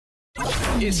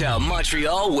It's how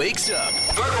Montreal wakes up.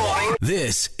 Good morning.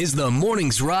 This is the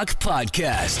Mornings Rock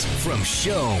Podcast from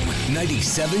Shome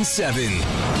 97.7.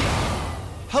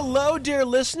 Hello, dear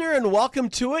listener, and welcome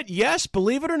to it. Yes,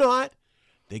 believe it or not,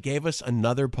 they gave us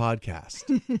another podcast.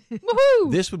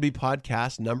 Woohoo! This would be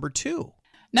podcast number 2.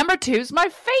 Number 2's my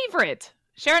favorite.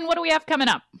 Sharon, what do we have coming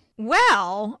up?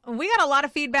 Well, we got a lot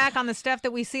of feedback on the stuff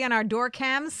that we see on our door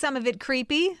cams. Some of it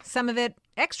creepy, some of it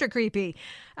extra creepy.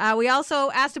 We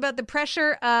also asked about the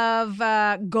pressure of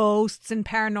ghosts and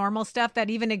paranormal stuff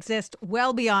that even exist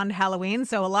well beyond Halloween.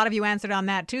 So a lot of you answered on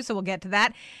that too, so we'll get to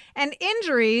that. And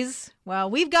injuries,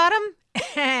 well, we've got them,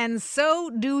 and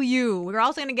so do you. We're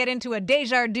also going to get into a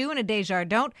Desjardins and a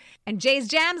Desjardins. And Jay's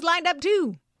Jam's lined up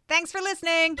too. Thanks for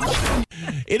listening.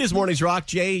 It is Mornings Rock.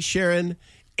 Jay, Sharon,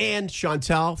 and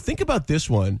Chantel. Think about this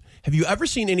one. Have you ever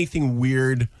seen anything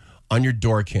weird on your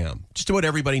door cam? Just about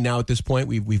everybody now at this point.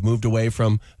 We've moved away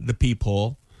from the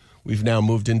peephole. We've now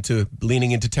moved into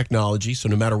leaning into technology. So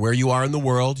no matter where you are in the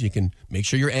world, you can make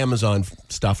sure your Amazon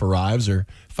stuff arrives or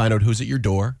find out who's at your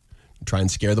door and try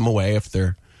and scare them away if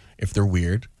they're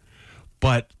weird.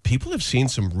 But people have seen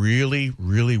some really,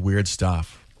 really weird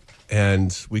stuff.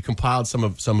 And we compiled some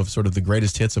of sort of the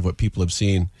greatest hits of what people have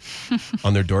seen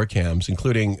on their door cams,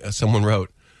 including someone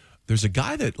wrote, "There's a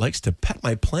guy that likes to pet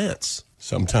my plants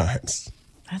sometimes."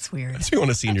 That's weird. That's what you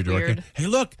want to see in your door cam. Hey,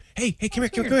 look. Hey, come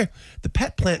here. The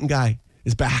pet planting guy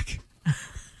is back.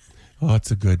 Oh,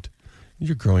 it's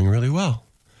you're growing really well.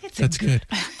 That's good.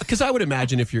 Because I would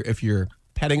imagine if you're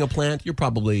petting a plant, you're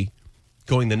probably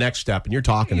going the next step and you're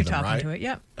talking to them, right? You're talking to it,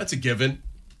 yep. That's a given.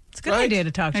 It's a good idea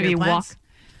to talk to your plants.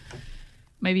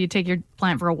 Maybe you take your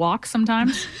plant for a walk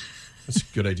sometimes. That's a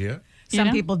good idea.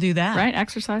 Some people do that. Right?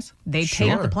 Exercise. They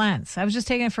take the plants. I was just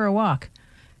taking it for a walk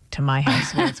to my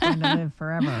house where it's going to live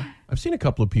forever. I've seen a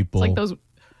couple of people.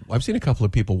 I've seen a couple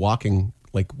of people walking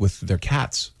like with their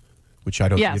cats, which I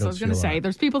don't. Yes, I was going to say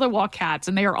there's people that walk cats,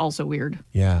 and they are also weird.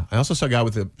 Yeah, I also saw a guy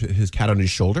with his cat on his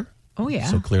shoulder. Oh yeah.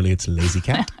 So clearly it's a lazy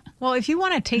cat. Well, if you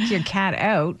want to take your cat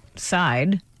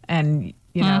outside, and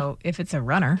you know if it's a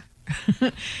runner.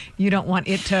 You don't want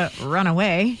it to run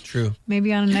away. True.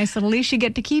 Maybe on a nice little leash, you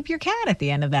get to keep your cat at the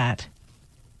end of that.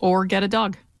 Or get a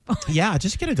dog. Yeah,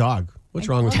 just get a dog. What's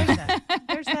wrong with that?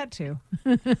 There's that too.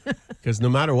 Because no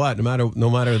matter what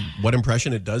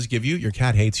impression it does give you, your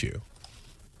cat hates you.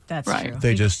 That's right.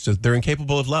 true. They're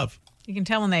incapable of love. You can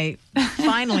tell when they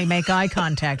finally make eye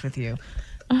contact with you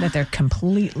that they're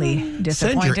completely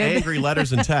disappointed. Send your angry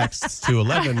letters and texts to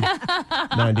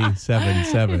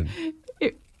 11-977-7.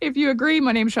 If you agree,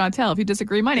 my name's Chantel. If you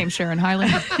disagree, my name's Sharon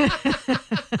Hyland.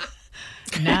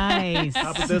 Nice. How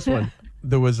about this one?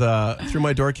 There was through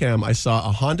my door cam, I saw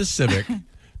a Honda Civic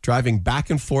driving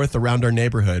back and forth around our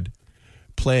neighborhood,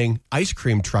 playing ice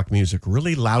cream truck music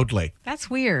really loudly. That's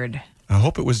weird. I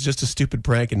hope it was just a stupid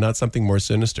prank and not something more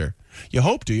sinister. You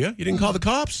hope, do you? You didn't call the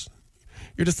cops?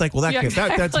 You're just like, well, that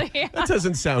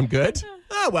doesn't sound good.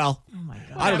 Oh well. Oh my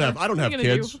God. I don't have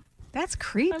kids. That's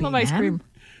creepy. I love ice cream.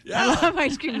 Yeah. I love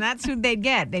ice cream. That's who they'd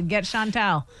get. They'd get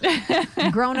Chantal,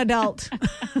 grown adult.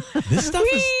 This stuff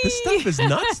is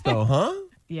nuts, though, huh?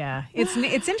 Yeah,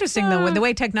 it's interesting though the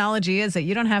way technology is that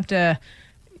you don't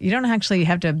actually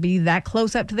have to be that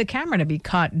close up to the camera to be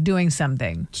caught doing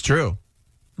something. It's true.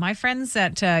 My friends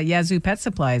at Yazoo Pet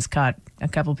Supplies caught a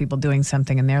couple people doing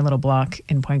something in their little block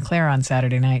in Point Claire on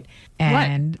Saturday night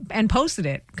and posted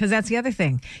it, because that's the other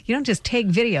thing. You don't just take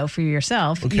video for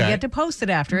yourself. Okay. You get to post it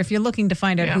after if you're looking to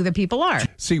find out who the people are.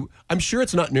 See, I'm sure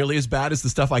it's not nearly as bad as the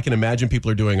stuff I can imagine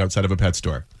people are doing outside of a pet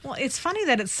store. Well, it's funny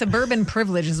that it's suburban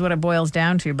privilege is what it boils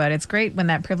down to, but it's great when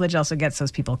that privilege also gets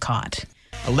those people caught.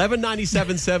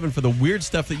 1197.7 for the weird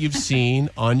stuff that you've seen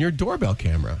on your doorbell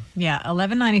camera. Yeah,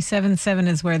 1197.7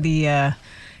 is where the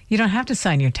you don't have to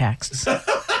sign your texts.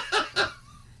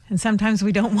 And sometimes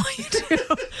we don't want you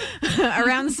to.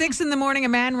 Around 6 a.m, a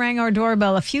man rang our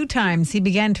doorbell a few times. He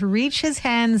began to reach his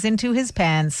hands into his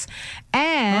pants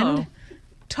and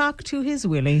talk to his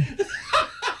willy.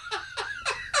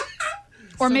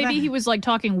 Or maybe he was like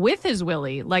talking with his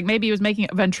willy. Like maybe he was making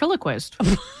a ventriloquist.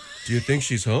 Do you think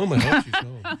she's home? I hope she's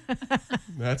home.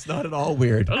 That's not at all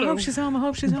weird. I hope she's home.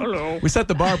 Hello. We set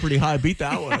the bar pretty high. Beat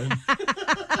that one.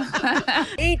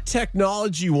 Ain't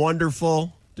technology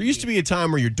wonderful? There used to be a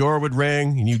time where your door would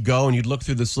ring and you'd go and you'd look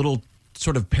through this little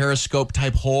sort of periscope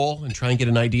type hole and try and get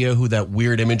an idea who that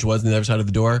weird image was on the other side of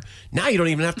the door. Now you don't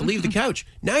even have to leave the couch.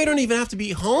 Now you don't even have to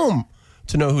be home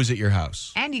to know who's at your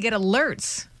house. And you get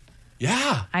alerts.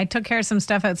 Yeah. I took care of some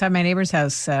stuff outside my neighbor's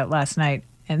house last night.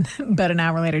 And about an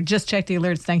hour later, just check the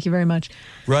alerts. Thank you very much.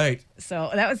 Right.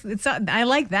 So I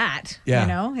like that. Yeah. You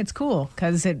know, it's cool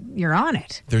because you're on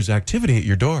it. There's activity at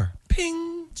your door.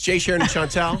 Ping. It's Jay, Sharon, and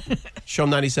Chantel. Show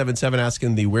 97.7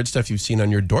 asking the weird stuff you've seen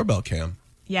on your doorbell cam.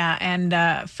 Yeah, and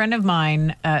a friend of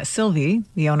mine, Sylvie,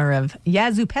 the owner of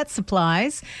Yazoo Pet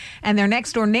Supplies, and their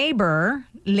next door neighbor,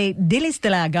 Les Délices de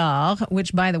la Gare,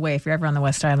 which, by the way, if you're ever on the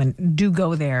West Island, do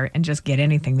go there and just get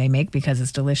anything they make because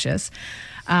it's delicious.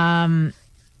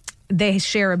 They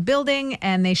share a building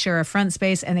and they share a front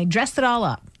space, and they dressed it all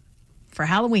up for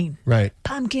Halloween. Right.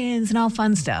 Pumpkins and all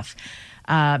fun stuff.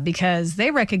 Because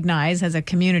they recognize as a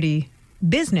community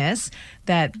business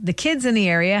that the kids in the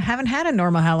area haven't had a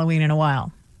normal Halloween in a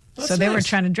while. So they were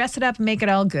trying to dress it up and make it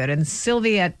all good. And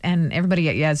Sylvie and everybody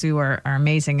at Yazoo are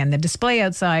amazing. And the display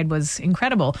outside was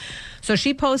incredible. So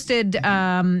she posted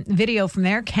video from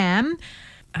their cam.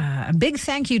 A big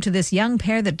thank you to this young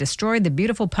pair that destroyed the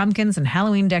beautiful pumpkins and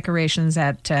Halloween decorations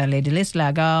at Les Délices de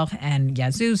la Gare, and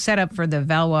Yazoo set up for the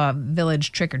Valois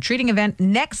Village trick-or-treating event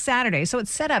next Saturday. So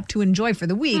it's set up to enjoy for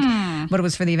the week, but it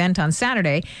was for the event on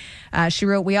Saturday. She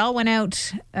wrote, we went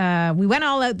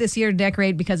all out this year to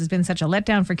decorate because it's been such a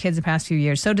letdown for kids the past few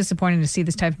years. So disappointing to see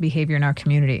this type of behavior in our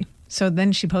community. So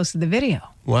then she posted the video.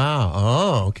 Wow.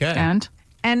 Oh, okay. And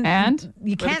you can't were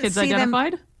the kids see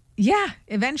identified? them. Yeah,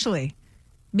 eventually.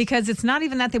 Because it's not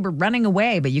even that they were running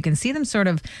away, but you can see them sort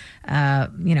of,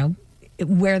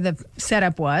 where the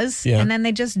setup was. Yeah. And then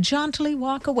they just jauntily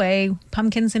walk away,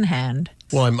 pumpkins in hand.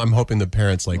 Well, I'm hoping the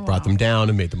parents brought them down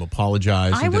and made them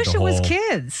apologize. I wish it was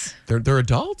kids. They're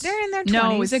adults? They're in their 20s.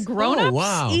 No, is it grown-ups? Oh,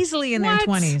 wow. Easily in their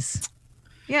 20s.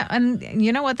 Yeah, and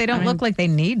you know what? They don't look like they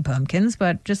need pumpkins,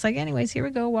 but just like, anyways, here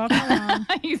we go, walking along.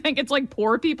 You think it's like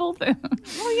poor people Well,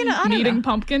 I don't needing know.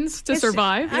 pumpkins to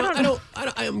survive? I don't know.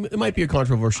 It might be a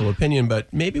controversial opinion,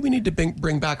 but maybe we need to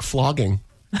bring back flogging.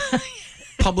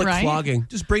 Public Right? flogging.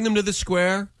 Just bring them to the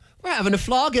square. We're having a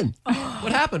flogging.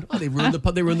 What happened? Oh, they ruined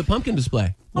the pumpkin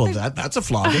display. Well, that's a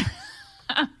flogging.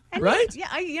 Right?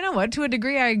 Yeah, you know what? To a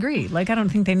degree, I agree. Like, I don't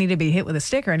think they need to be hit with a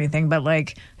stick or anything, but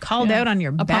like called out on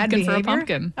your bad pumpkin behavior. for a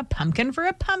pumpkin. A pumpkin for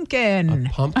a pumpkin.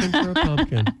 Pumpkin for a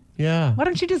pumpkin. Yeah. Why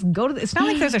don't you just go to it's not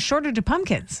like there's a shortage of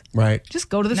pumpkins. Right. Just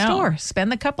go to the store,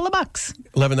 spend a couple of bucks.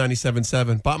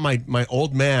 1197.7. Bought my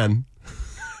old man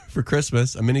for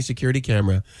Christmas a mini security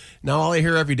camera. Now all I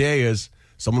hear every day is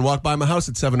someone walked by my house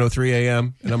at 7:03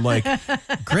 a.m. and I'm like,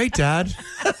 great, Dad.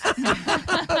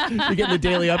 You're getting the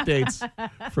daily updates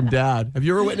from Dad. Have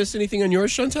you ever witnessed anything on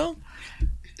yours, Chantel?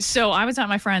 So I was at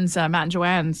my friends, Matt and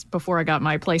Joanne's, before I got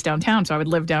my place downtown. So I would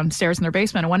live downstairs in their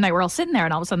basement. And one night we're all sitting there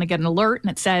and all of a sudden I get an alert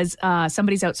and it says,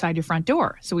 somebody's outside your front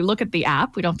door. So we look at the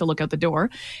app. We don't have to look out the door.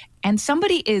 And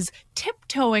somebody is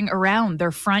tiptoeing around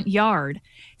their front yard,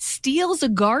 steals a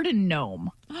garden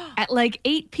gnome at like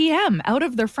 8 p.m. out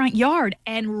of their front yard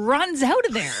and runs out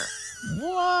of there.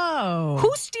 Whoa.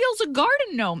 Who steals a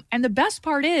garden gnome? And the best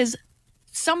part is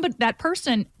that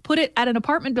person put it at an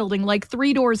apartment building like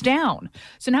 3 doors down.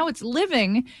 So now it's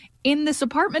living in this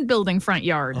apartment building front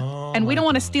yard. And we don't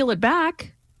want to steal it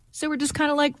back. So we're just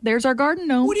kind of like, there's our garden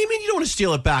gnome. What do you mean you don't want to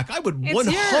steal it back? I would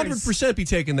 100% be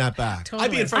taking that back. Totally.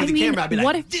 I'd be in front of the camera. I'd be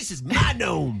like, this is my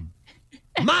gnome.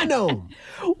 My gnome.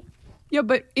 Yeah,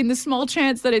 but in the small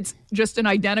chance that it's just an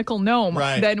identical gnome,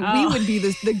 then we would be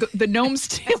the gnome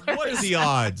stealer. What are the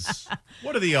odds?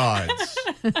 What are the odds?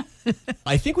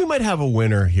 I think we might have a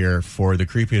winner here for the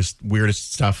creepiest,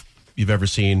 weirdest stuff you've ever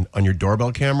seen on your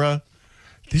doorbell camera.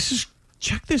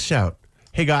 Check this out.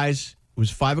 Hey, guys, it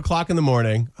was 5 o'clock in the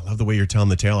morning. I love the way you're telling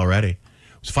the tale already. It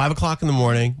was 5 o'clock in the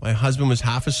morning. My husband was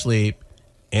half asleep,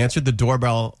 answered the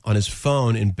doorbell on his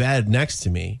phone in bed next to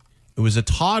me. It was a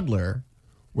toddler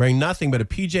wearing nothing but a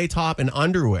PJ top and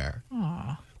underwear.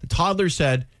 Aww. The toddler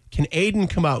said, "Can Aiden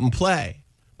come out and play?"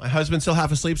 My husband, still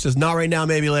half asleep, says, "Not right now,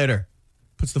 maybe later."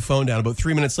 Puts the phone down. About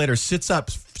 3 minutes later, sits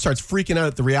up, starts freaking out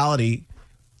at the reality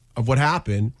of what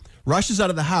happened, rushes out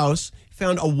of the house,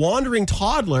 found a wandering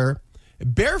toddler,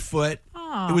 barefoot.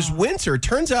 Aww. It was winter.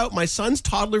 Turns out my son's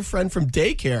toddler friend from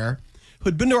daycare, who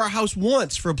had been to our house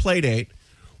once for a play date,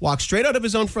 walked straight out of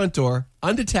his own front door,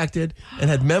 undetected, and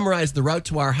had memorized the route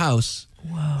to our house.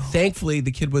 Whoa. Thankfully,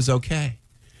 the kid was okay.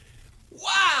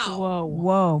 Wow.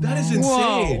 Whoa. That is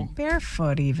insane. Whoa.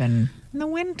 Barefoot even in the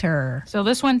winter. So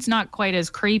this one's not quite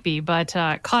as creepy, but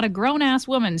caught a grown-ass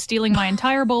woman stealing my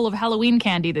entire bowl of Halloween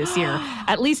candy this year.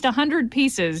 At least 100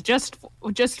 pieces, just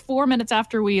 4 minutes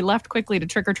after we left quickly to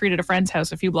trick-or-treat at a friend's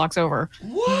house a few blocks over.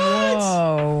 What?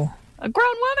 Whoa. A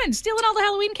grown woman stealing all the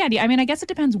Halloween candy. I mean, I guess it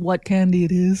depends what candy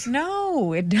it is.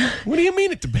 No, it. What do you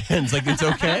mean it depends? Like, it's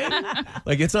okay?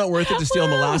 Like, it's not worth it to steal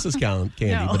molasses candy,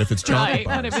 No. but if it's chocolate Right,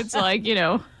 bars. but if it's like,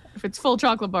 if it's full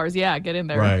chocolate bars, yeah, get in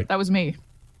there. Right. That was me.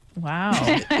 Wow.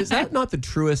 Is that not the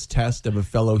truest test of a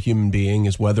fellow human being,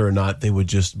 is whether or not they would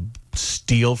just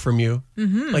steal from you.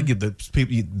 Like the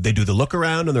people, they do the look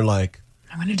around and they're like,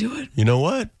 I'm going to do it. you know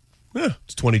what?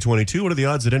 It's 2022. What are the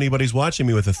odds that anybody's watching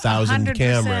me with 1,000 100%.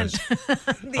 cameras?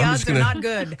 The odds are not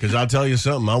good. Because I'll tell you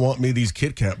something. I want me these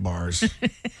Kit Kat bars.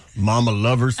 Mama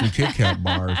loves her some Kit Kat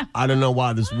bars. I don't know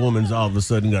why this woman's all of a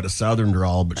sudden got a southern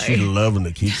drawl, but she's loving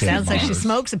the Kit Kat Sounds bars. like she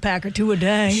smokes a pack or two a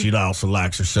day. She also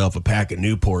likes herself a pack of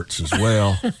Newports as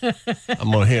well.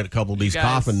 I'm going to hit a couple of these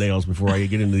coffin nails before I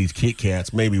get into these Kit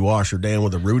Kats. Maybe wash her down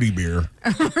with a Rudy beer.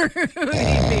 Rudy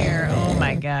beer. Oh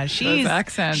my gosh. Those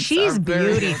accents She's are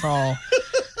very beautiful.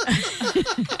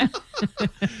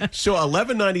 So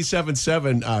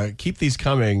 1197.7, keep these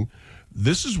coming.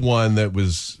 This is one that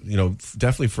was,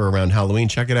 definitely for around Halloween.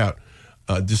 Check it out.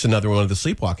 Just another one of the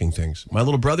sleepwalking things. My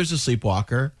little brother's a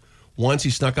sleepwalker. Once he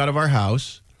snuck out of our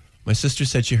house. My sister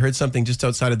said she heard something just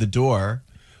outside of the door.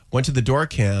 Went to the door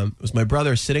cam. It was my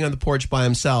brother sitting on the porch by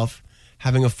himself,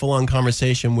 having a full-on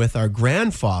conversation with our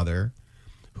grandfather,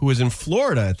 who was in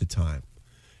Florida at the time.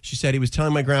 She said he was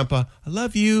telling my grandpa, I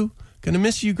love you. Gonna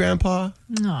miss you, Grandpa.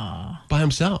 Aww. By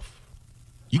himself.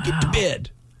 You get to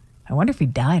bed. I wonder if he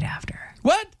died after.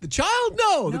 What? The child?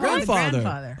 No, the No, the grandfather.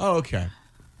 grandfather. Oh, okay.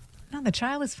 No, the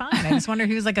child is fine. I just wonder if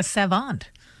he was like a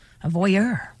savant, a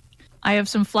voyeur. I have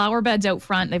some flower beds out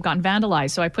front. They've gotten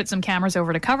vandalized, so I put some cameras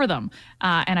over to cover them.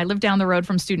 And I live down the road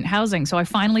from student housing, so I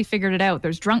finally figured it out.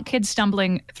 There's drunk kids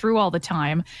stumbling through all the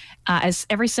time. As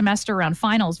every semester around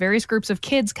finals, various groups of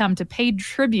kids come to pay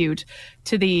tribute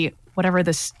to the whatever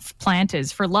this plant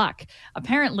is for luck.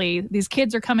 Apparently, these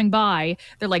kids are coming by.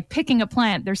 They're like picking a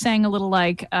plant. They're saying a little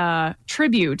like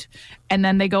tribute, and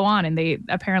then they go on. And they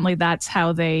apparently that's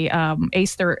how they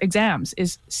ace their exams,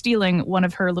 is stealing one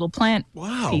of her little plant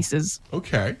pieces.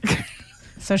 Okay.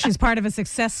 So she's part of a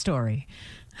success story.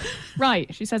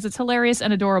 Right. She says it's hilarious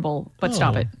and adorable, but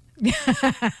stop it. Yeah,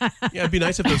 it'd be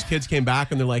nice if those kids came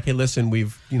back and they're like, hey, listen,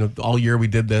 we've, all year we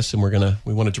did this and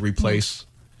we wanted to replace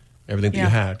everything that you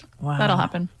had. Wow. That'll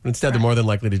happen. But instead, they're more than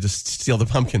likely to just steal the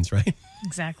pumpkins, right?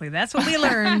 Exactly. That's what we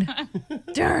learned.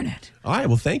 Darn it. All right.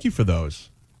 Well, thank you for those.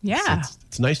 Yeah.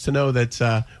 It's nice to know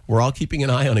that we're all keeping an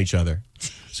eye on each other.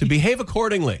 So behave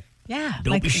accordingly. Yeah.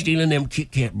 Don't be stealing them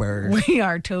Kit Kat bars. We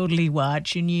are totally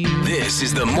watching you. This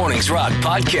is the Mornings Rock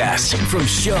Podcast from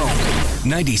Show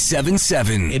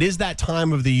 97.7. It is that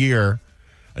time of the year.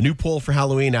 A new poll for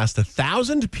Halloween asked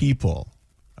 1,000 people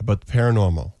about the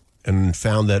paranormal and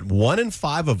found that 1 in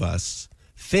 5 of us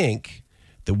think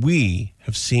that we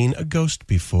have seen a ghost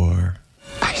before.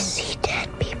 I see dead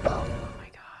people. Oh my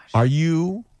gosh. Are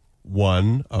you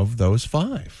one of those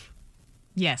 5?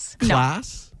 Yes.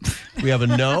 Class? We have a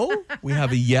no. We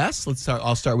have a yes.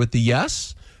 I'll start with the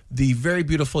yes. The very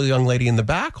beautiful young lady in the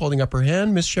back holding up her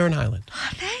hand, Miss Sharon Hyland.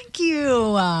 Thank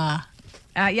you. Yeah,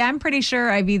 I'm pretty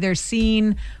sure I've either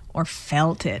seen or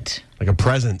felt it. Like a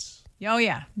presence. Oh,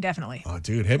 yeah, definitely. Oh,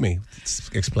 dude, hit me.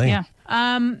 Explain. Yeah.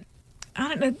 I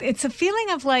don't know. It's a feeling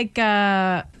of like,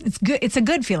 it's good. It's a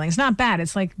good feeling. It's not bad.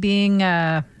 It's like being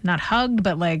not hugged,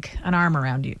 but like an arm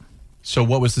around you. So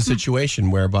what was the situation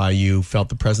whereby you felt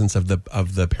the presence of the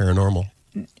paranormal?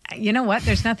 You know what?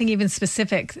 There's nothing even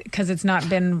specific because it's not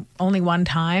been only one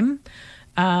time.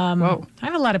 Whoa. I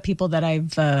have a lot of people that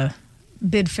I've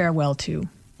bid farewell to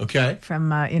Okay.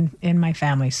 from in my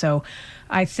family. So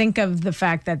I think of the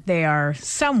fact that they are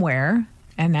somewhere,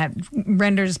 and that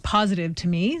renders positive to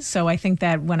me. So I think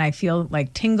that when I feel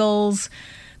like tingles,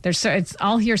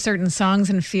 I'll hear certain songs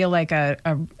and feel like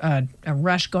a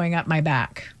rush going up my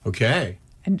back. Okay.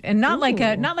 And not like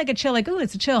a chill, like, ooh,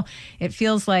 it's a chill. It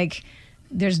feels like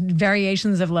there's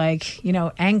variations of like,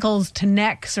 ankles to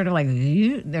neck, sort of like,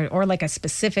 or like a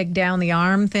specific down the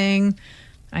arm thing.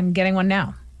 I'm getting one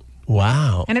now.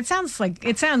 Wow. And it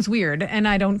sounds weird, and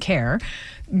I don't care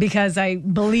because I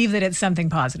believe that it's something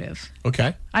positive.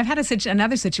 Okay. I've had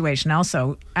another situation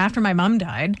also after my mom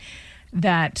died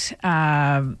that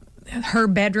her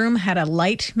bedroom had a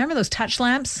light. Remember those touch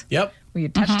lamps? Yep. Where you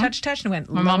touch, and it went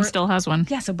My mom still has one.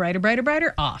 Yeah, so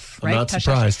brighter, off. I'm right? not Touch,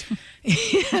 surprised.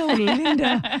 Oh,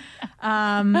 Linda.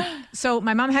 So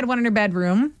my mom had one in her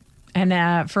bedroom,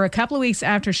 and for a couple of weeks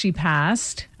after she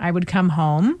passed, I would come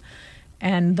home,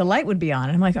 and the light would be on.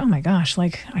 And I'm like, oh my gosh,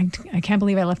 like I can't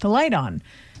believe I left the light on.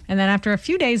 And then after a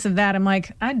few days of that, I'm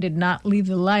like, I did not leave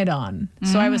the light on.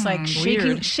 So I was like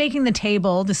shaking the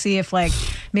table to see if like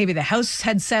maybe the house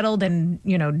had settled and,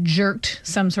 jerked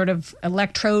some sort of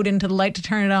electrode into the light to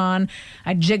turn it on.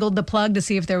 I jiggled the plug to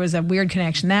see if there was a weird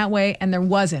connection that way, and there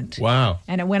wasn't. Wow.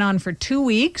 And it went on for 2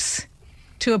 weeks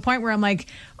to a point where I'm like,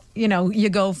 you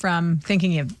go from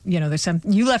thinking there's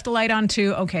you left the light on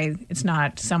to, okay, it's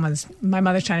not my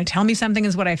mother's trying to tell me something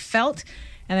is what I felt.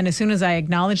 And then as soon as I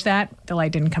acknowledged that, the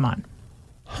light didn't come on.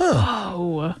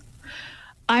 Oh.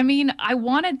 I mean, I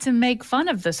wanted to make fun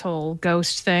of this whole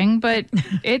ghost thing, but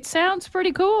it sounds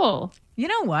pretty cool. You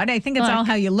know what? I think it's all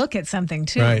how you look at something,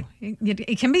 too. Right.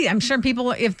 It can be. I'm sure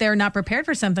people, if they're not prepared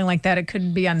for something like that, it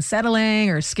could be unsettling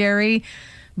or scary.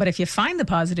 But if you find the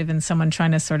positive in someone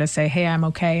trying to sort of say, hey, I'm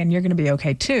okay, and you're going to be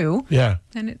okay, too,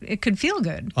 then it could feel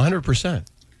good. 100%.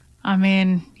 I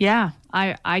mean, yeah,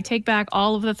 I take back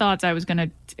all of the thoughts I was going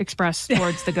to express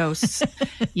towards the ghosts.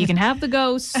 You can have the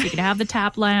ghosts. You can have the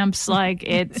tap lamps. Like,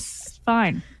 it's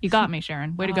fine. You got me,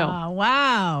 Sharon. Way to go. Oh,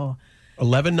 wow.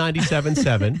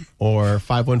 1197.7 or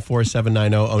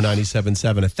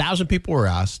 514-790-0977. 1,000 people were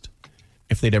asked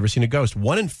if they'd ever seen a ghost.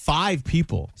 1 in 5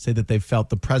 people say that they've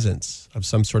felt the presence of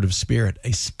some sort of spirit,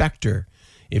 a specter,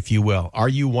 if you will. Are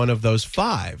you one of those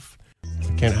 5?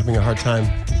 Having a hard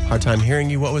time hearing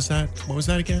you. What was that? What was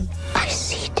that again? I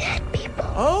see dead people.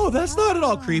 Oh, that's not at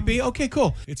all creepy. Okay,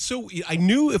 cool. I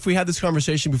knew if we had this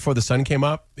conversation before the sun came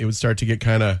up, it would start to get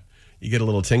you get a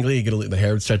little tingly, the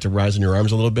hair would start to rise in your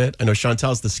arms a little bit. I know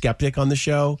Chantel's the skeptic on the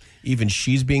show. Even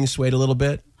she's being swayed a little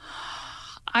bit.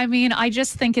 I mean, I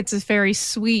just think it's a very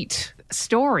sweet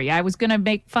story. I was going to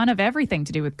make fun of everything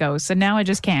to do with ghosts, and now I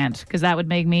just can't because that would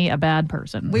make me a bad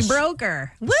person. We broke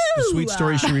her. Woo! The sweet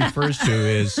story she refers to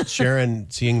is Sharon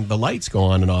seeing the lights go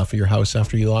on and off at your house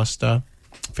after you lost a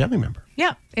family member.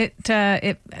 Yeah, it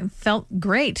felt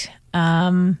great.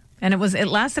 And it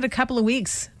lasted a couple of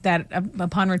weeks that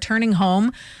upon returning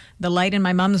home, the light in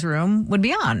my mom's room would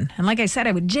be on. And like I said,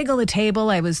 I would jiggle the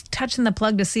table. I was touching the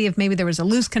plug to see if maybe there was a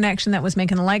loose connection that was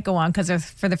making the light go on. Because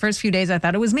for the first few days, I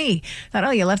thought it was me. I thought,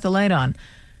 oh, you left the light on.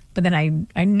 But then I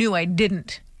knew I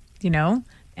didn't, And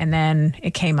then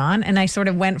it came on. And I sort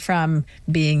of went from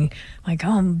being like,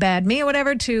 oh, bad me or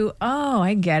whatever to, oh,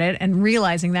 I get it. And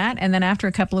realizing that. And then after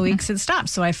a couple of weeks, it stopped.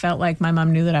 So I felt like my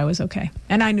mom knew that I was okay.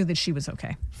 And I knew that she was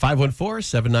okay.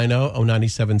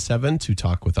 514-790-0977 to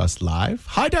talk with us live.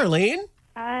 Hi, Darlene.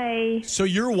 Hi. So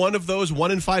you're one of those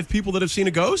 1 in 5 people that have seen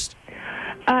a ghost?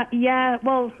 Yeah,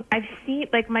 well, I've seen,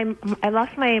 I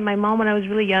lost my mom when I was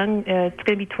really young. It's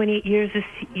going to be 28 years this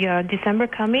December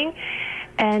coming.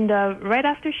 And right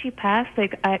after she passed,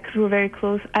 because we were very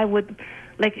close, I would,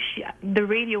 the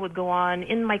radio would go on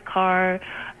in my car,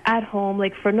 at home,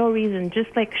 for no reason,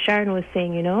 just like Sharon was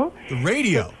saying, The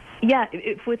radio? Yeah,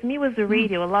 with me it was the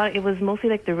radio. It was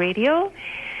mostly the radio.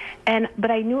 But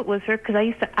I knew it was her because I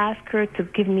used to ask her to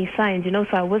give me signs, so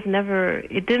I was never,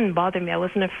 it didn't bother me. I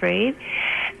wasn't afraid.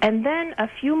 And then a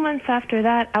few months after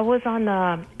that, I was on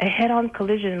a head-on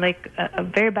collision, a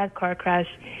very bad car crash.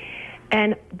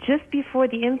 And just before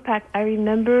the impact, I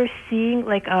remember seeing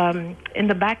in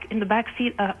the back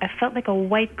seat, I felt like a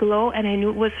white glow, and I knew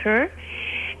it was her.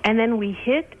 And then we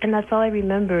hit, and that's all I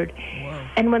remembered. Whoa.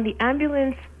 And when the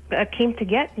ambulance came to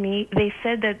get me, they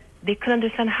said that they couldn't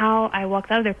understand how I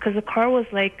walked out of there because the car was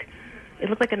it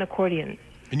looked like an accordion.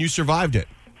 And you survived it?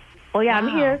 Oh, yeah, wow.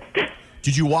 I'm here.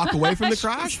 Did you walk away from the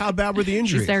crash? How bad were the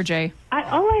injuries? She's there, Jay.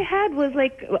 All I had was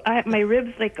my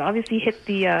ribs obviously hit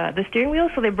the steering wheel,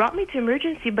 so they brought me to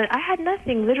emergency, but I had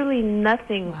nothing, literally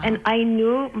nothing. Wow. And I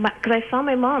knew, because I saw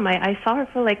my mom, I saw her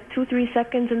for 2-3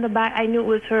 seconds in the back. I knew it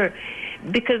was her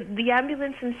because the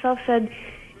ambulance himself said,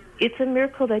 it's a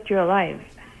miracle that you're alive.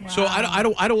 Wow. So I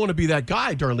don't want to be that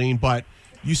guy, Darlene, but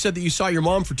you said that you saw your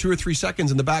mom for 2 or 3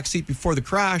 seconds in the back seat before the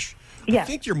crash. Yeah. I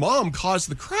think your mom caused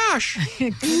the crash.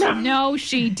 No,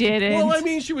 she didn't. Well, I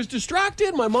mean, she was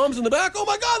distracted. My mom's in the back. Oh,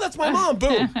 my God, that's my mom.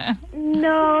 Boom.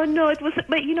 No, it was,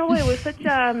 but you know what? It was such,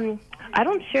 I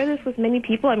don't share this with many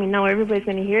people. I mean, now everybody's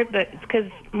going to hear it, but it's because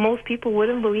most people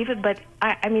wouldn't believe it. But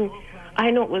I mean, I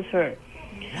know it was her.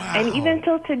 Wow. And even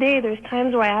till today, there's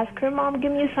times where I ask her, Mom,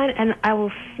 give me a sign, and I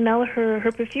will smell her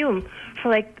perfume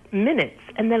for minutes,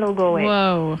 and then it'll go away.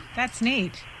 Whoa. That's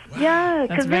neat. Wow. Yeah,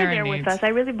 because they're there with us. I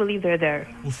really believe they're there.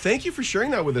 Well, thank you for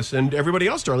sharing that with us and everybody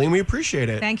else, Darlene. We appreciate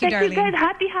it. Thank you, Darlene. Thank you, guys.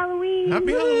 Happy Halloween.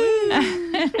 Happy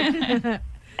Halloween.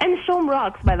 And Shom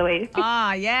rocks, by the way.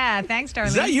 Ah, yeah. Thanks, Darlene.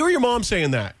 Is that you or your mom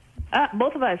saying that?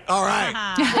 Both of us. All right.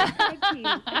 Thank you.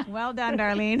 Well done,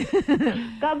 Darlene.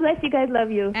 God bless you guys.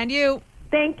 Love you. And you.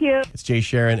 Thank you. It's Jay,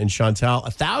 Sharon, and Chantel.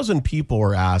 1,000 people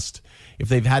were asked if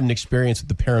they've had an experience with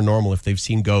the paranormal, if they've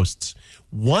seen ghosts.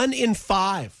 1 in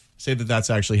 5 say that that's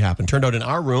actually happened. Turned out in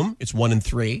our room, it's 1 in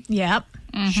 3. Yep.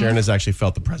 Mm-hmm. Sharon has actually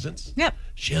felt the presence. Yep.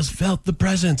 She has felt the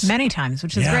presence. Many times,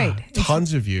 which is great.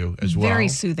 Tons of you as well. Very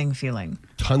soothing feeling.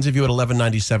 Tons of you at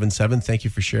 1197.7. Thank you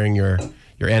for sharing your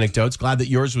anecdotes. Glad that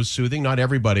yours was soothing. Not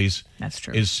everybody's That's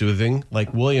true. is soothing.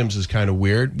 Like William's is kind of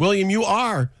weird. William, you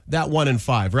are that 1 in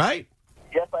 5, right?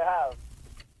 Yes, I have.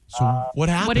 So what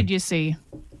happened? What did you see?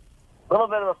 little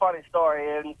bit of a funny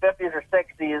story. In 50s or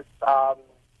 60s,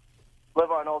 live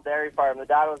on an old dairy farm. The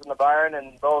dad was in the barn,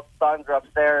 and both sons were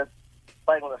upstairs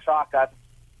playing with a shotgun.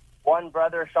 One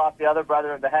brother shot the other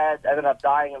brother in the head, ended up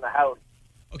dying in the house.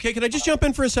 Okay, can I just jump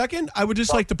in for a second? I would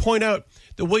just like to point out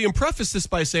that William prefaced this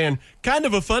by saying, kind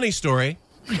of a funny story.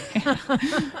 It's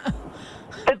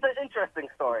an interesting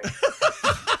story.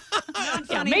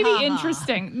 Yeah, maybe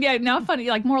interesting. Yeah, not funny,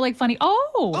 like more like funny.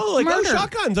 Oh, like murder.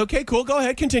 shotguns. Okay, cool. Go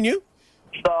ahead. Continue.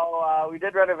 So we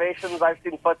did renovations. I've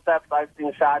seen footsteps. I've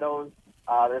seen shadows.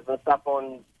 There's been stuff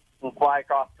going and fly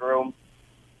across the room.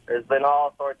 There's been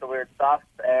all sorts of weird stuff,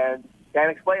 and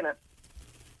can't explain it.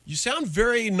 You sound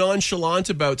very nonchalant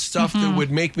about stuff that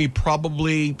would make me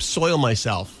probably soil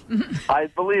myself. I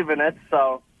believe in it,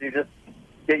 so you just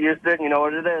get used to it and you know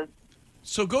what it is.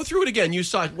 So go through it again. You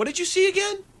saw, what did you see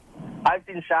again? I've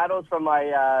seen shadows from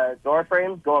my door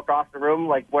frame go across the room,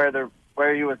 like where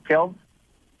he was killed.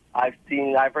 I've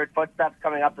heard footsteps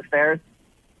coming up the stairs.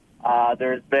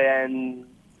 There's been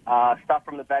stuff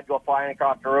from the bed go flying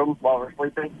across the room while we're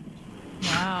sleeping.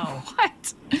 Wow.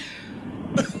 What?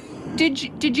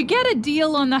 Did you get a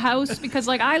deal on the house? Because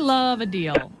like I love a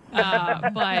deal,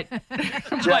 but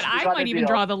I might even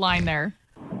draw the line there.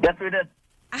 Yes, we did.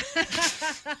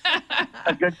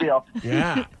 A good deal.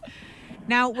 Yeah.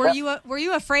 Now, were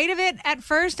you afraid of it at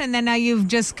first, and then now you've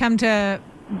just come to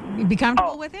be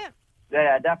comfortable with it?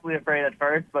 Yeah, definitely afraid at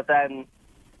first, but then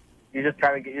you just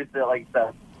try to get used to it, like you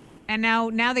said. And now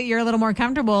that you're a little more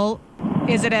comfortable,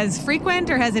 is it as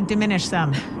frequent or has it diminished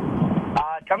some?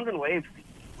 It comes in waves.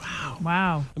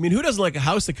 Wow. I mean, who doesn't like a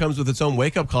house that comes with its own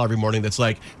wake-up call every morning that's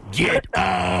like, get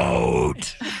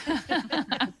out?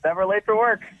 Never late for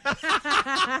work.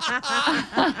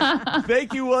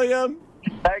 Thank you, William.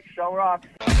 Thanks, show rocks.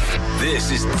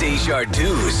 This is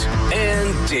Desjardins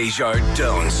and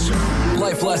Desjardins.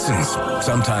 Life lessons,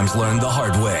 sometimes learned the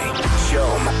hard way.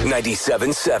 Shome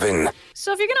 97.7.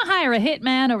 So if you're going to hire a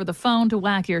hitman over the phone to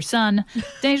whack your son,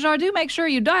 Desjardins, make sure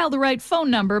you dial the right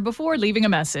phone number before leaving a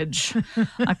message.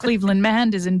 A Cleveland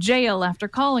man is in jail after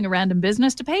calling a random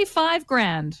business to pay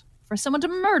 $5,000 for someone to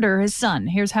murder his son.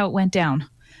 Here's how it went down.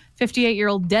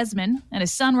 58-year-old Desmond and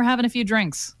his son were having a few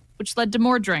drinks, which led to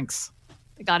more drinks.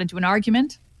 They got into an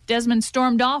argument. Desmond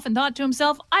stormed off and thought to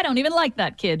himself, I don't even like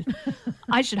that kid.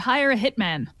 I should hire a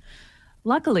hitman.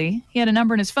 Luckily, he had a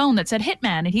number in his phone that said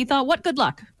hitman, and he thought, what good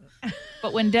luck.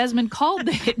 But when Desmond called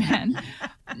the hitman,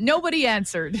 nobody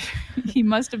answered. He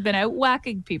must have been out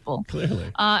whacking people.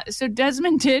 Clearly. So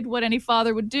Desmond did what any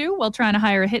father would do while trying to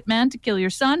hire a hitman to kill your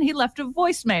son. He left a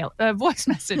voice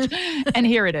message, and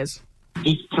here it is.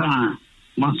 This time,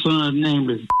 my son's name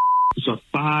is it's a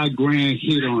 $5,000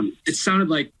 hit on it. It sounded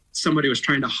like somebody was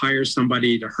trying to hire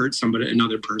somebody to hurt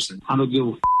another person. I don't give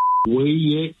a where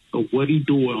he at or what he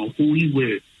doing or who he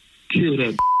with. Kill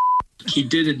that. He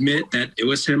did admit that it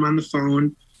was him on the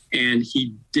phone, and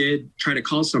he did try to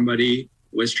call somebody,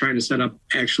 was trying to set up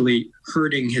actually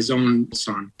hurting his own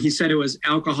son. He said it was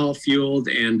alcohol fueled,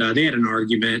 and they had an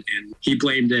argument, and he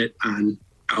blamed it on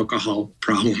alcohol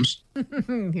problems.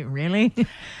 Really?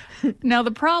 Now, the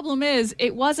problem is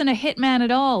it wasn't a hitman at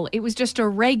all. It was just a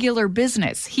regular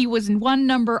business. He was one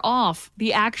number off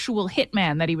the actual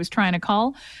hitman that he was trying to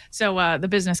call. So the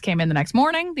business came in the next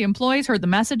morning. The employees heard the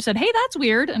message, said, hey, that's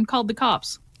weird, and called the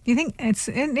cops. Do you think it's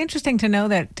interesting to know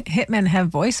that hitmen have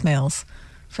voicemails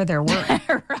for their work?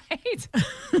 Right.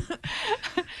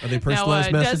 Are they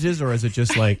personalized messages, or is it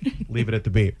just like leave it at the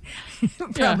beep?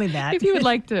 Probably that. If you would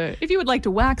like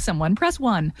to whack someone, press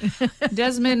 1.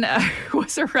 Desmond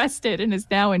was arrested and is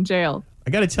now in jail. I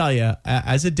got to tell you,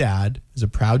 as a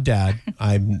proud dad,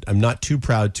 I'm not too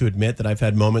proud to admit that I've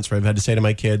had moments where I've had to say to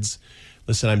my kids,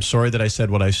 listen, I'm sorry that I said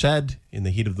what I said in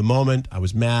the heat of the moment. I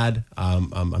was mad.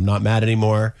 I'm not mad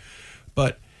anymore.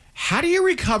 But how do you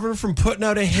recover from putting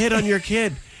out a hit on your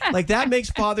kid? Like, that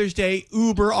makes Father's Day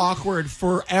uber awkward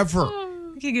forever.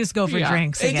 You can just go for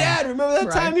drinks Hey, again. Dad, remember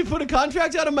that time you put a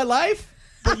contract out of my life?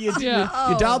 But you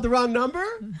dialed the wrong number?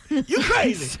 You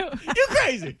crazy. You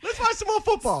crazy. Let's watch some more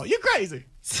football. You crazy.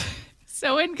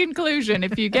 So in conclusion,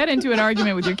 if you get into an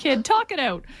argument with your kid, talk it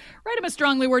out. Write him a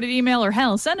strongly worded email, or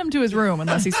hell, send him to his room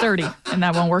unless he's 30, and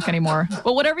that won't work anymore.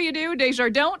 But whatever you do,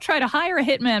 Desjardins, don't try to hire a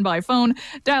hitman by phone,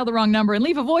 dial the wrong number, and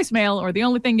leave a voicemail, or the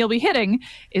only thing you'll be hitting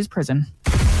is prison.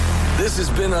 This has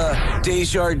been a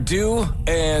Desjardins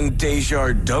and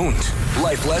Desjardins.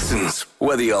 Life lessons,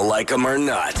 whether you like them or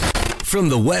not. From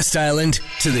the West Island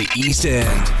to the East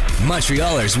End,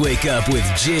 Montrealers wake up with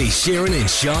Jay, Sharon, and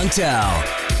Chantal.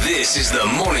 This is the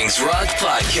Mornings Rock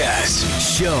Podcast.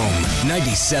 Shome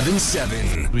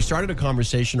 97.7. We started a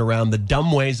conversation around the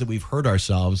dumb ways that we've hurt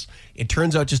ourselves. It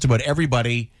turns out just about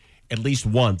everybody at least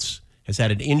once, has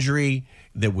had an injury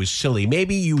that was silly.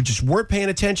 Maybe you just weren't paying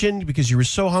attention because you were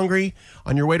so hungry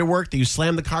on your way to work that you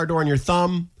slammed the car door on your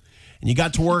thumb. And you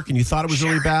got to work and you thought it was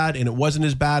really bad, and it wasn't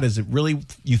as bad as it really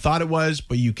you thought it was,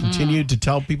 but you continued to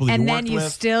tell people that you worked with. And then you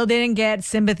still didn't get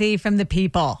sympathy from the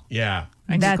people. Yeah.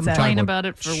 I That's just complain about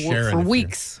it for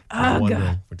weeks. Oh,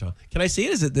 God. Can I see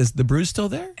it? Is the bruise still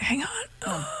there? Hang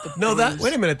on. No,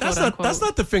 wait a minute. That's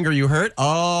not the finger you hurt.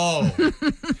 Oh.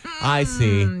 I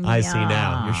see. I see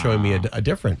now. You're showing me a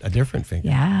different finger.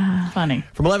 Yeah. Funny.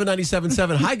 From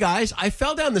 1197.7. Hi, guys. I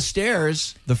fell down the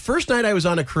stairs the first night I was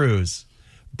on a cruise.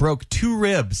 Broke 2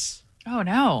 ribs. Oh,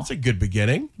 no. That's a good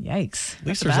beginning. Yikes. At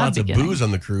least there's lots of booze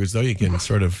on the cruise, though. You can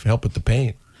sort of help with the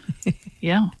pain.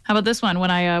 Yeah. How about this one?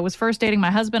 When I was first dating my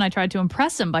husband, I tried to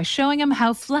impress him by showing him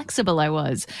how flexible I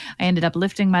was. I ended up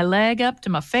lifting my leg up to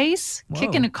my face,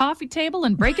 kicking a coffee table,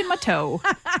 and breaking my toe.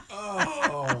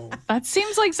 That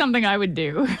seems like something I would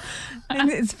do. And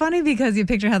it's funny because you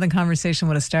picture how the conversation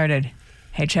would have started.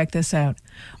 Hey, check this out.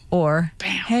 Or,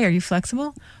 hey, are you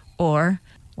flexible? Or,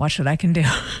 watch what I can do.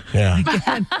 Yeah.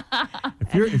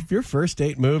 If your first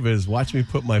date move is watch me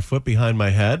put my foot behind my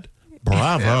head,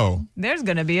 bravo. There's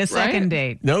going to be a second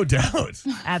date No doubt.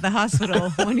 at the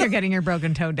hospital when you're getting your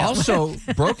broken toe dealt with.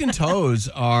 Also, broken toes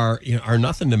are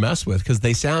nothing to mess with because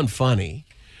they sound funny,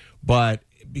 but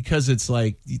because it's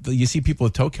like you see people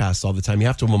with toe casts all the time, you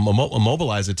have to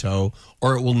immobilize a toe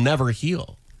or it will never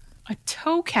heal. A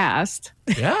toe cast?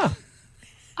 Yeah.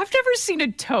 I've never seen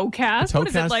a toe cast. What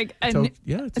is it, like it's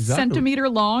exactly. centimeter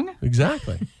long?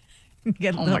 Exactly.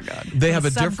 Oh my God. They have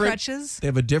a crutches. They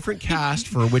have a different cast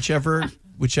for whichever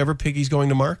piggy's going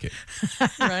to market.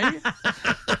 Right?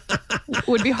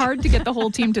 Would be hard to get the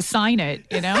whole team to sign it,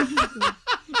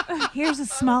 Here's a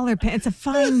smaller pen. It's a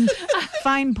fine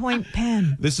point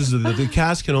pen. This is the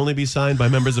cast can only be signed by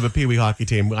members of a Pee Wee hockey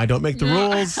team. I don't make the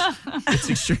rules. It's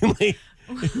extremely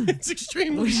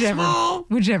small.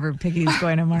 Whichever piggy's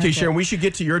going to market. Okay, Sharon, we should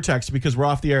get to your text because we're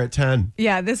off the air at 10.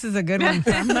 Yeah, this is a good one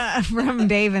from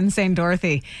Dave in St.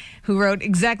 Dorothy, who wrote,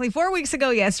 exactly 4 weeks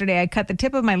ago yesterday, I cut the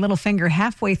tip of my little finger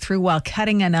halfway through while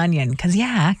cutting an onion. Because,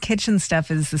 kitchen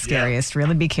stuff is the scariest.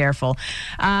 Really be careful.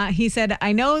 He said,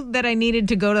 I know that I needed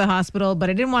to go to the hospital, but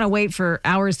I didn't want to wait for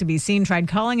hours to be seen. Tried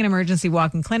calling an emergency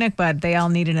walk-in clinic, but they all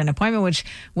needed an appointment, which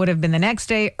would have been the next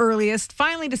day earliest.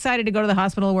 Finally decided to go to the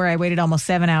hospital where I waited almost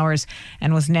 7 hours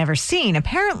and was never seen.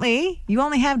 Apparently, you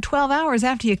only have 12 hours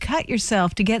after you cut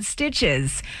yourself to get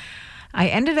stitches. I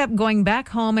ended up going back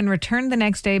home and returned the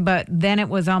next day, but then it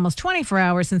was almost 24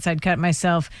 hours since I'd cut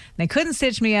myself. They couldn't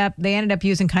stitch me up. They ended up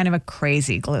using kind of a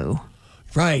crazy glue.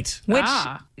 Right. Which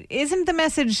isn't the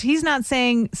message. He's not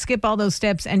saying skip all those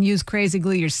steps and use crazy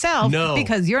glue yourself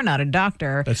because you're not a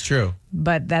doctor. That's true.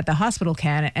 But that the hospital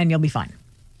can, and you'll be fine.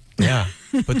 Yeah,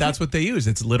 but that's what they use.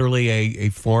 It's literally a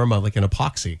form of like an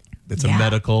epoxy. It's a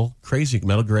medical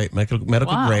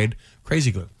grade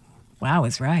crazy glue. Wow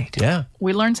is right. Yeah.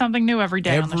 We learn something new every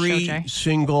day on the show, Jay. Every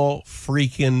single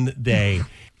freaking day.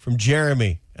 From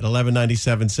Jeremy at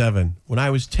 1197.7. When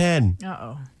I was 10,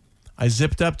 I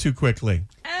zipped up too quickly.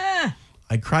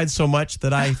 I cried so much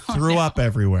that I threw up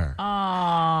everywhere. Oh,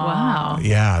 wow.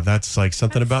 Yeah, that's like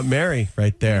something about Mary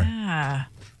right there. Yeah.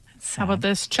 How about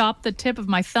this? Chop the tip of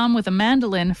my thumb with a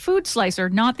mandolin, food slicer,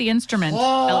 not the instrument.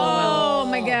 Oh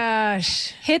my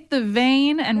gosh. Hit the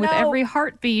vein, and with every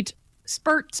heartbeat,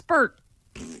 spurt, spurt.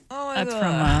 Oh, that's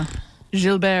from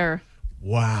Gilbert.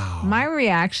 Wow.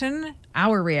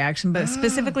 Our reaction, but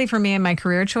specifically for me and my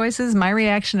career choices, my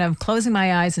reaction of closing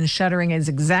my eyes and shuddering is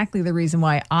exactly the reason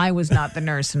why I was not the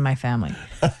nurse in my family.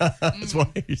 That's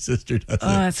why your sister does it. Oh,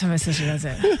 that's how my sister does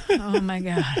it. Oh my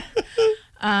God.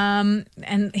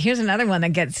 And here's another one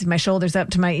that gets my shoulders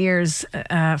up to my ears.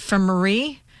 From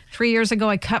Marie, 3 years ago,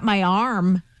 I cut my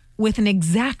arm with an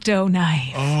X-Acto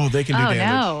knife. Oh, they can do damage.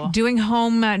 No. Doing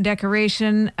home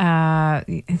decoration.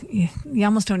 You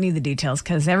almost don't need the details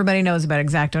because everybody knows about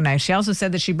X-Acto knives. She also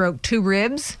said that she broke 2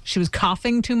 ribs. She was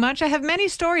coughing too much. I have many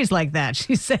stories like that,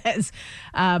 she says.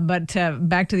 But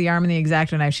back to the arm and the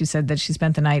X-Acto knife, she said that she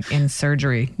spent the night in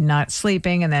surgery, not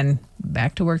sleeping, and then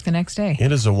back to work the next day.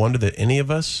 It is a wonder that any of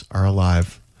us are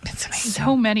alive. It's amazing.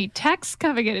 So many texts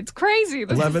coming in. It's crazy.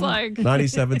 This is like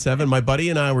 97.7. My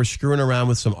buddy and I were screwing around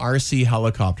with some RC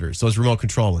helicopters, those remote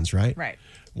control ones, right? Right.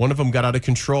 One of them got out of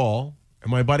control,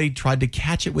 and my buddy tried to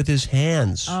catch it with his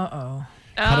hands. Uh-oh.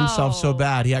 Cut himself so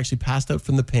bad, he actually passed out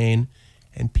from the pain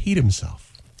and peed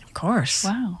himself. Of course.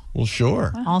 Wow. Well,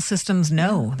 sure. All systems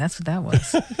no. That's what that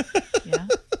was. Yeah.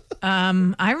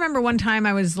 I remember one time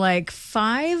I was like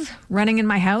 5 running in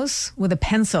my house with a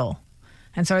pencil.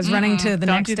 And so I was running to the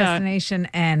next destination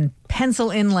and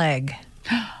pencil in leg.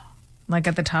 like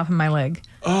at the top of my leg.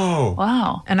 Oh.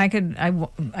 Wow. And I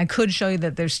could show you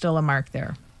that there's still a mark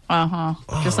there.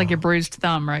 Just like your bruised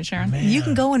thumb, right, Sharon? You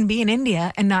can go and be in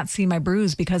India and not see my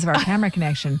bruise because of our camera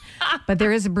connection. But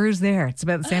there is a bruise there. It's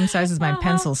about the same size as my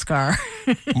pencil scar.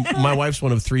 My wife's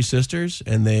one of 3 sisters,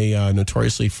 and they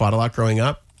notoriously fought a lot growing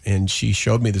up. And she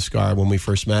showed me the scar when we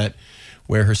first met,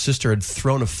 where her sister had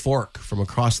thrown a fork from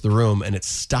across the room, and it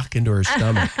stuck into her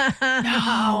stomach.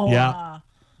 No. Yeah.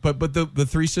 But the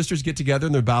 3 sisters get together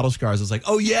and their battle scars. It's like,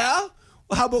 oh, yeah?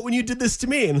 Well, how about when you did this to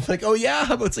me? And it's like, oh, yeah?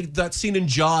 How about it's like that scene in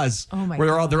Jaws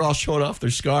where they're all showing off their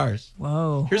scars.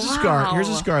 Whoa. Here's a scar. Here's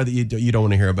a scar that you don't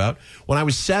want to hear about. When I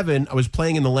was 7, I was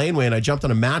playing in the laneway and I jumped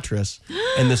on a mattress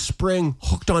and the spring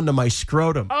hooked onto my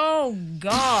scrotum. Oh,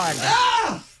 God.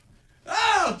 Ah!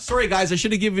 Sorry, guys. I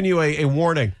should have given you a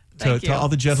warning to all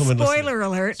the gentlemen listening. Spoiler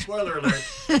alert. Spoiler alert.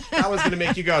 That was going to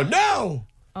make you go, no!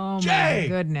 Oh, Jay! my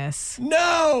goodness.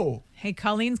 No! Hey,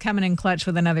 Colleen's coming in clutch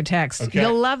with another text. Okay.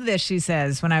 You'll love this, she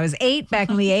says. When I was 8, back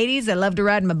in the 80s, I loved to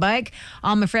ride my bike.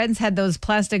 All my friends had those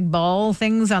plastic ball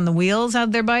things on the wheels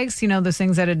of their bikes. You know, those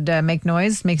things that'd make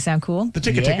noise, make sound cool. The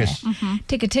ticka-tickas.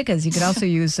 Ticka-tickas. You could also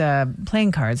use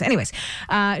playing cards. Anyways,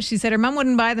 she said her mom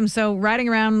wouldn't buy them, so riding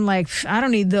around like, I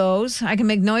don't need those. I can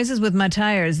make noises with my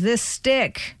tires. This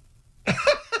stick...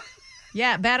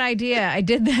 Yeah, bad idea. I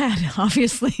did that.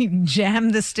 Obviously,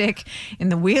 jammed the stick in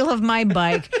the wheel of my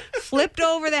bike, flipped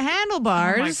over the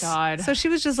handlebars. Oh, my God. So she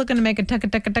was just looking to make a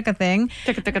tucka thing.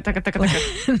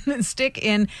 Ticka. Stick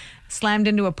in, slammed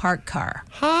into a parked car.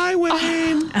 Hi,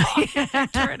 Wayne.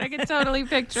 I can totally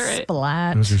picture it.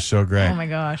 Splat. Those are so great. Oh, my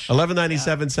gosh.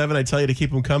 1197.7, I tell you to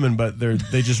keep them coming, but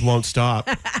they just won't stop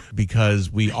because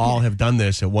we all have done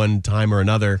this at one time or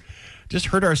another. Just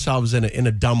hurt ourselves in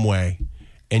a dumb way.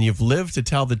 And you've lived to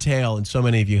tell the tale, and so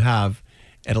many of you have.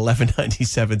 At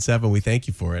 1197.7, we thank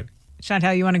you for it.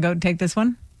 Chantal, you want to go take this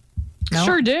one? No?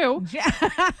 Sure do.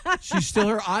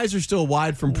 Her eyes are still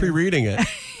wide from pre-reading it.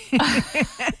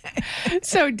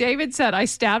 So David said, I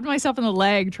stabbed myself in the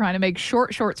leg trying to make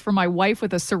short shorts for my wife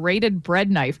with a serrated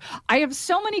bread knife. I have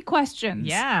so many questions.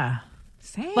 Yeah.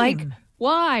 Same. Like,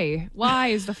 why? Why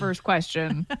is the first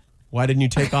question. Why didn't you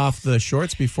take off the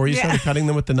shorts before you started cutting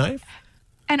them with the knife?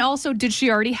 And also, did she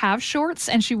already have shorts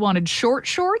and she wanted short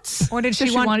shorts? Or did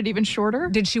she want want it even shorter?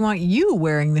 Did she want you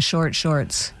wearing the short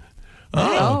shorts?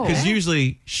 Oh, because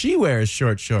usually she wears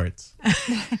short shorts.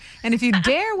 And if you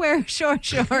dare wear short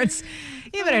shorts,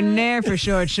 you better nair for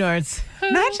short shorts.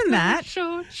 Imagine that.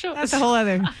 Short. That's a whole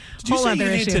other Did you say you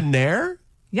need to nair?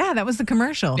 Yeah, that was the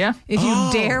commercial. Yeah. If you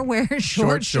dare wear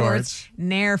short shorts, shorts,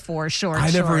 nair for short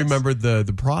shorts. I never remembered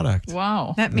the product.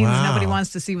 Wow. That means nobody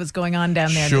wants to see what's going on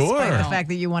down there, despite the fact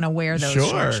that you want to wear those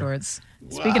short shorts.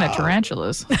 Speaking of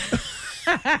tarantulas.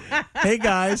 Hey,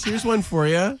 guys, here's one for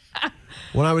you.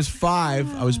 When I was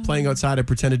 5, I was playing outside. I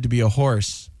pretended to be a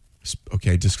horse.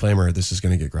 Okay, disclaimer, this is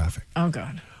going to get graphic. Oh,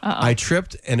 God. I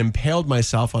tripped and impaled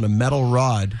myself on a metal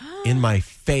rod in my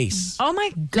face. Oh,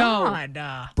 my God.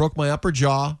 Broke my upper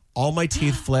jaw. All my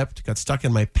teeth flipped. Got stuck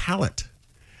in my palate.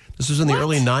 This was in the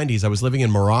early 90s. I was living in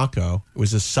Morocco. It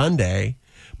was a Sunday.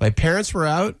 My parents were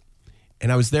out,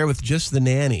 and I was there with just the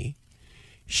nanny.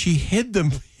 She hid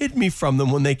me from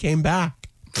them when they came back.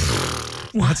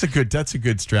 That's a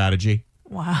good strategy.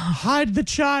 Wow. Hide the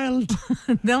child.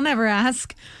 They'll never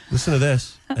ask. Listen to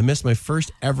this. I missed my first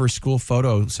ever school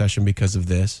photo session because of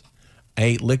this. I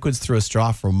ate liquids through a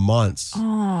straw for months.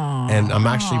 And I'm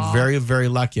actually very, very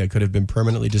lucky. I could have been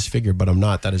permanently disfigured, but I'm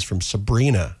not. That is from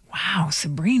Sabrina. Wow,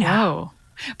 Sabrina. Oh.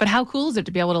 But how cool is it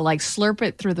to be able to like slurp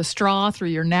it through the straw through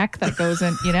your neck that goes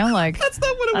in, like That's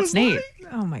not what it was neat.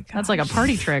 like. Oh, my God. That's like a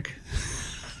party trick.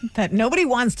 That nobody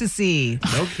wants to see.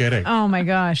 No kidding. Oh, my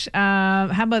gosh. How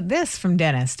about this from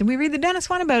Dennis? Did we read the Dennis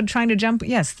one about trying to jump?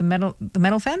 Yes, the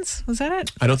metal fence. Was that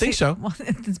it? I don't think so. Well,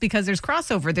 it's because there's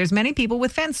crossover. There's many people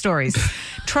with fence stories.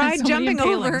 Tried So many jumping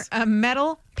over impalings. a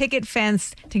metal picket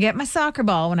fence to get my soccer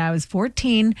ball when I was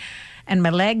 14. And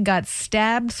my leg got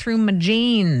stabbed through my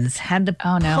jeans. Had to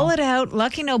pull it out.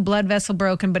 Lucky no blood vessel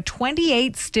broken, but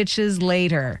 28 stitches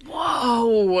later.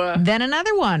 Whoa. Then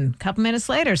another one. A couple minutes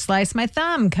later, sliced my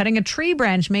thumb, cutting a tree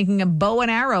branch, making a bow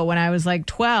and arrow when I was like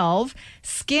 12.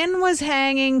 Skin was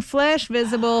hanging, flesh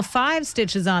visible, 5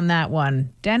 stitches on that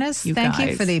one. Dennis, thank you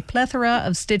guys. for the plethora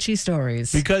of stitchy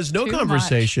stories. Because no Too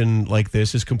conversation like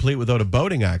this is complete without a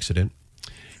boating accident.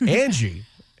 Angie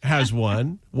has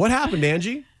one. What happened,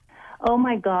 Angie? Oh,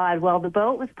 my God. Well, the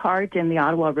boat was parked in the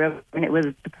Ottawa River, and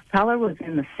the propeller was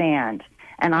in the sand.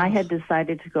 And I had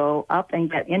decided to go up and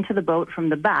get into the boat from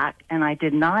the back, and I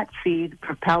did not see the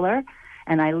propeller,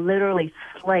 and I literally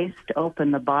sliced open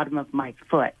the bottom of my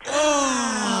foot.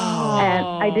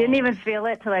 And I didn't even feel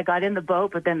it till I got in the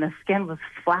boat, but then the skin was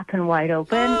flapping wide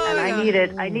open, and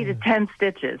I needed 10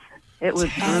 stitches. It was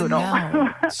brutal.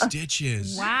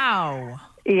 Stitches. Wow.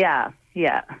 Yeah.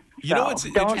 You know what's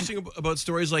interesting about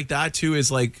stories like that too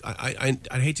is like I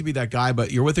hate to be that guy,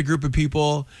 but you're with a group of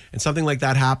people and something like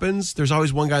that happens. There's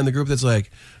always one guy in the group that's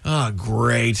like, "Oh,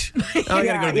 great! Now I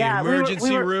gotta go to the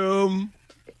emergency room."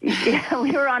 Yeah,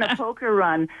 we were on a poker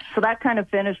run, so that kind of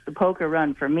finished the poker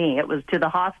run for me. It was to the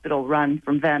hospital run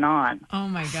from then on. Oh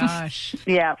my gosh!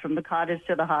 Yeah, from the cottage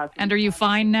to the hospital. And are you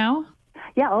fine now?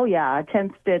 Yeah,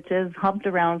 10 stitches. Humped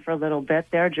around for a little bit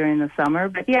there during the summer,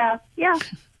 but yeah,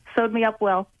 sewed me up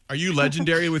well. Are you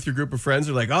legendary with your group of friends?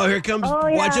 They're like, "Oh, here comes!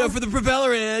 Watch out for the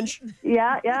propeller, Ange."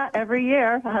 Yeah. Every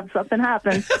year, I have something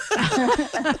happen.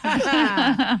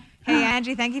 Hey,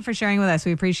 Angie, thank you for sharing with us.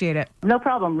 We appreciate it. No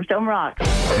problem. Stone Rock.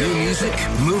 New music,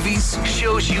 movies,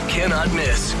 shows you cannot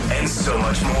miss, and so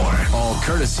much more. All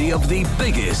courtesy of the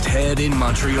biggest head in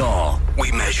Montreal.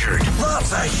 We measured.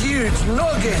 That's a huge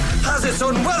noggin. Has its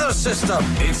own weather system.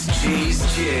 It's Jay's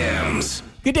Jams.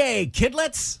 Good day,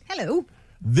 kidlets. Hello.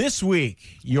 This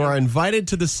week, you are invited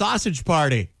to the sausage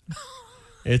party.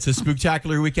 It's a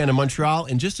spectacular weekend in Montreal,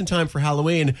 and just in time for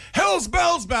Halloween. Hell's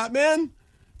bells, Batman!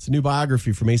 It's a new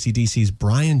biography from AC/DC's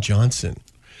Brian Johnson.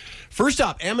 First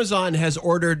up, Amazon has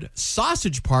ordered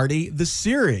Sausage Party, the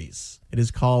series. It is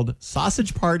called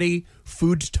Sausage Party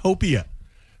Foodtopia.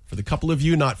 For the couple of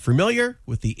you not familiar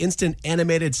with the instant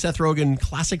animated Seth Rogen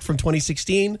classic from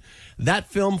 2016, that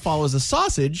film follows a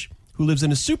sausage who lives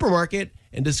in a supermarket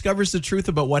and discovers the truth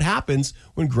about what happens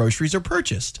when groceries are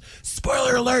purchased.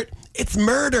 Spoiler alert, it's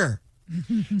murder.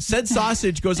 Said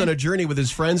sausage goes on a journey with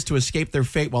his friends to escape their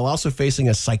fate while also facing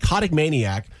a psychotic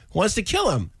maniac who wants to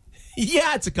kill him.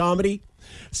 Yeah, it's a comedy.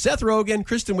 Seth Rogen,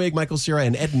 Kristen Wiig, Michael Cera,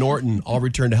 and Ed Norton all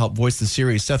return to help voice the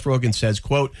series. Seth Rogen says,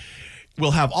 quote,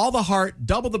 "We'll have all the heart,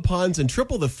 double the puns, and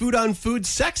triple the food-on-food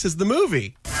sex as the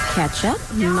movie." Ketchup,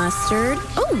 mustard,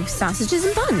 sausages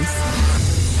and buns.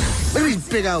 Look at these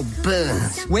big old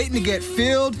buns waiting to get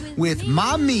filled with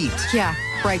my meat. Yeah,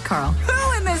 right, Carl.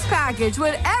 Who in this package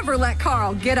would ever let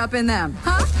Carl get up in them,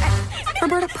 huh?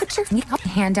 Roberta, put your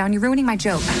hand down. You're ruining my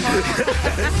joke.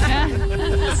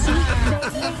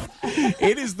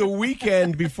 It is the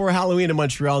weekend before Halloween in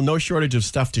Montreal. No shortage of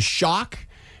stuff to shock,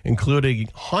 including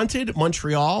Haunted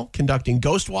Montreal conducting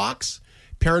ghost walks,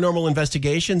 paranormal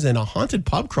investigations, and a haunted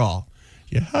pub crawl.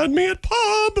 You had me at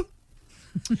pub.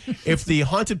 If the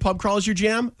haunted pub crawl is your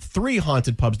jam, 3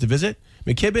 haunted pubs to visit: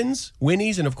 McKibben's,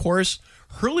 Winnie's, and of course,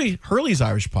 Hurley's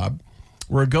Irish Pub,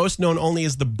 where a ghost known only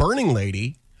as the Burning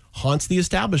Lady haunts the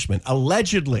establishment,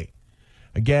 allegedly.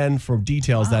 Again, for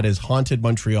details, that is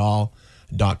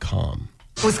hauntedmontreal.com.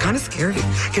 It was kind of scary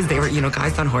because they were,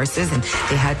 guys on horses and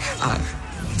they had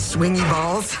swingy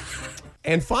balls.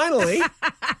 And finally,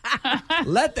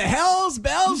 let the hell's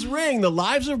bells ring. The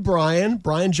Lives of Brian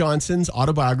Johnson's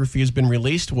autobiography has been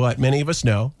released. What many of us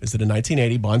know is that in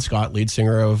 1980, Bon Scott, lead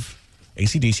singer of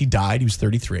AC/DC, died. He was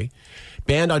 33.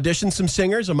 Band auditioned some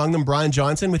singers, among them Brian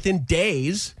Johnson. Within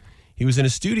days, he was in a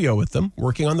studio with them,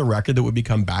 working on the record that would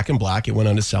become Back in Black. It went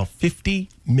on to sell 50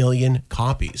 million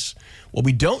copies. What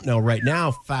we don't know right now,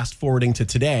 fast forwarding to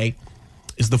today,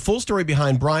 is the full story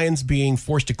behind Brian's being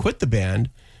forced to quit the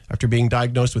band after being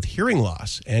diagnosed with hearing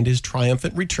loss, and his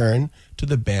triumphant return to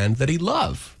the band that he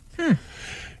loves.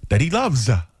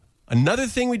 Another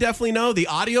thing we definitely know, the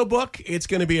audiobook, it's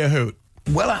going to be a hoot.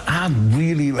 Well, I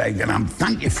really like it.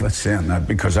 Thank you for saying that,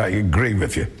 because I agree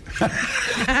with you.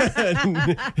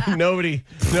 Nobody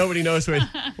knows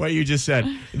what you just said.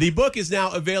 The book is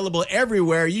now available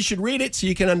everywhere. You should read it so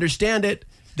you can understand it.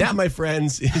 That, my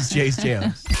friends, is Jay's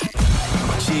Jams.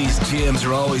 Jay's Jams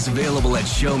are always available at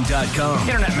Shome.com.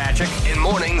 Internet magic. And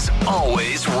mornings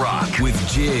always rock with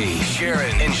Jay,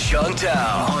 Sharon, and Chantal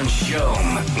on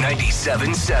Shome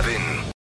 97.7.